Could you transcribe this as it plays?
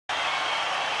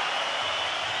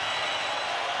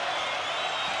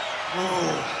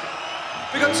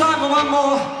We got time for one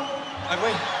more. Have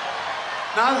we?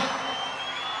 No?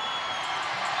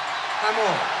 No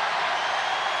more.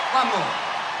 One more.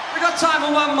 We got time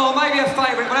for one more, maybe a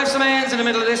favourite. We'll have some hands in the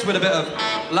middle of this with a bit of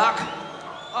luck.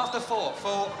 After four.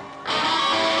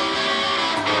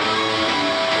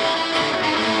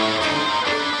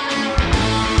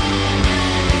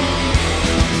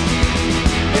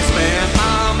 You spend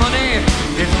my money,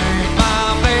 you drink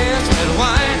my best red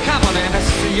wine. Come on in, let's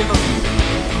see you.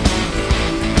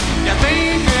 You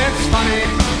think it's funny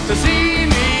to see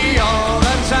me all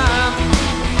the time.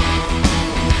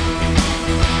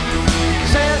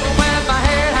 Sit with my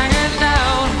head hanging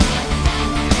down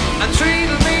and treat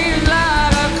me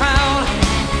like a clown.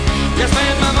 You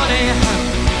spend my money,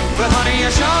 but honey,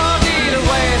 you sure need to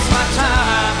waste my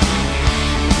time.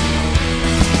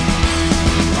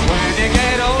 When you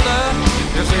get older,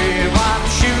 you see what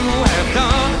you have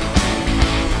done.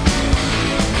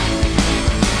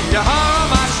 You hold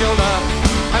my shoulder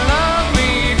and love me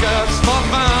just for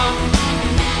fun.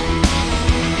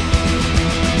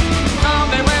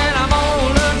 Someday when I'm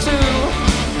older too,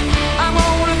 I'm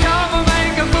gonna come and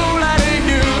make a fool out of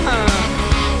you.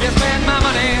 You spend my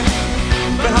money,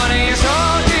 but honey, you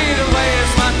sure need to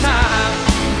waste my time.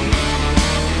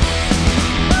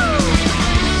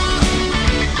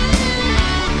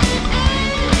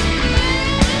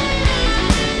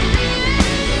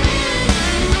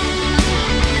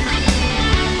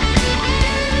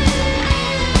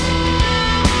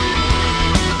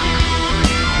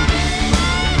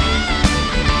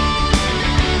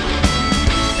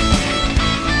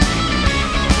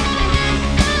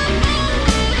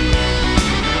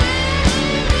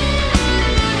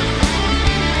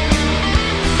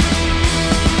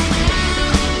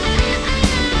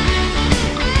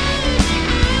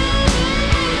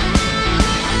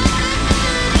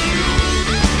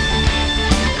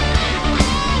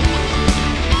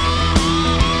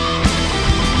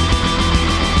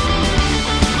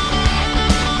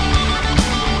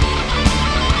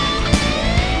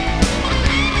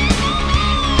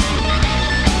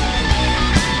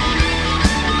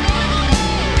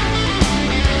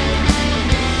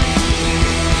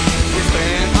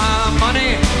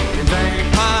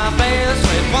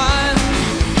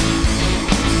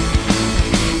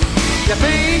 You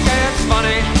think it's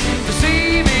funny to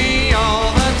see me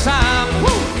all the time.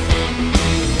 Woo!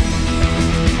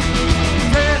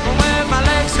 Sitting with my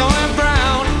legs going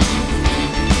brown,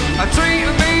 I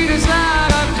treat me just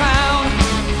like a clown.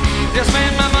 You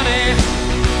spend my money,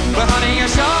 but honey, you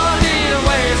sure need to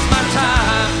waste my time.